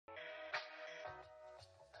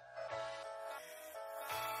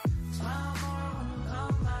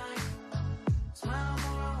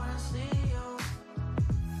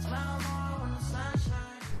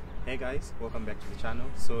Hey guys, welcome back to the channel.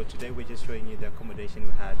 So today we're just showing you the accommodation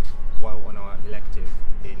we had while on our elective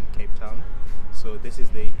in Cape Town. So this is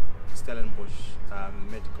the Stellenbosch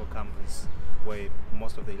Medical Campus where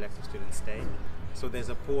most of the elective students stay. So there's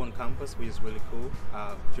a pool on campus which is really cool.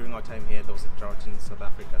 During our time here there was a drought in South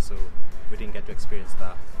Africa, so we didn't get to experience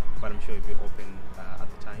that, but I'm sure it'll be open at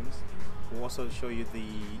the times. We'll also show you the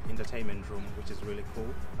entertainment room, which is really cool.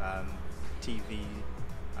 TV,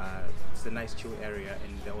 it's a nice chill area,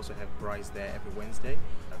 and they also have Braai there every Wednesday.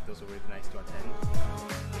 Those are really nice to attend.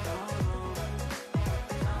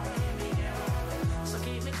 So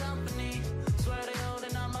keep me company, swear they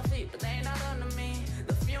holding on my feet, but they not under me.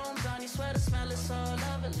 The fumes on you, swear the smell is so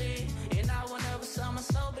lovely, and I will never sell my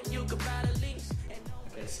soul, but you could buy the lease.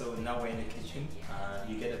 Okay, so now we're in the kitchen.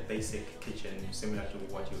 You get a basic kitchen similar to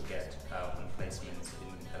what you get on placements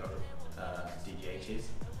in a lot of DGHs,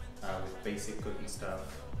 with basic cooking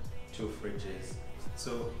stuff, 2 fridges.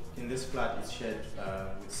 So in this flat it's shared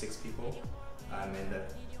with 6 people, and the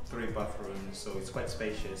 3 bathrooms, so it's quite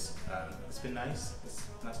spacious. It's been nice. It's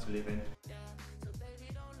nice to live in.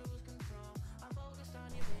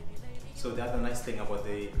 So the other nice thing about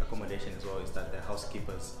the accommodation as well is that the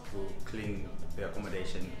housekeepers will clean the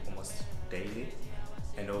accommodation almost daily,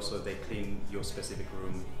 and also they clean your specific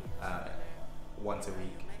room once a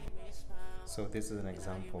week. So this is an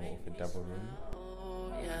example of a double room.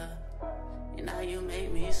 Oh, yeah. And now you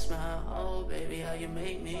make me smile. Oh baby, how you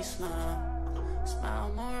make me smile.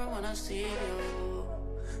 Smile more when I see you.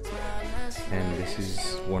 And this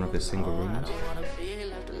is one of the single rooms.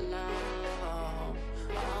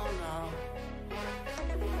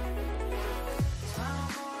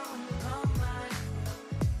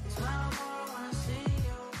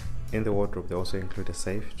 In the wardrobe, they also include a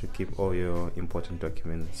safe to keep all your important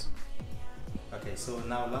documents. Okay, so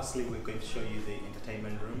now lastly we're going to show you the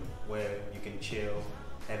entertainment room where you can chill,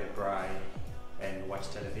 have a braai, and watch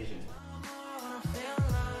television.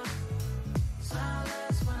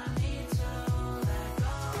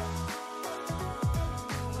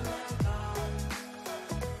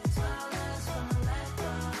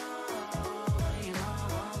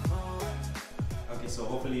 Okay, so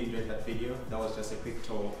hopefully you enjoyed that video. That was just a quick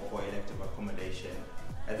tour of our elective accommodation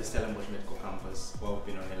at the Stellenbosch Medical Campus, where we've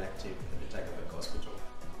been on elective at the Tygerberg Hospital.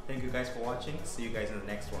 Thank you guys for watching. See you guys in the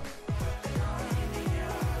next one.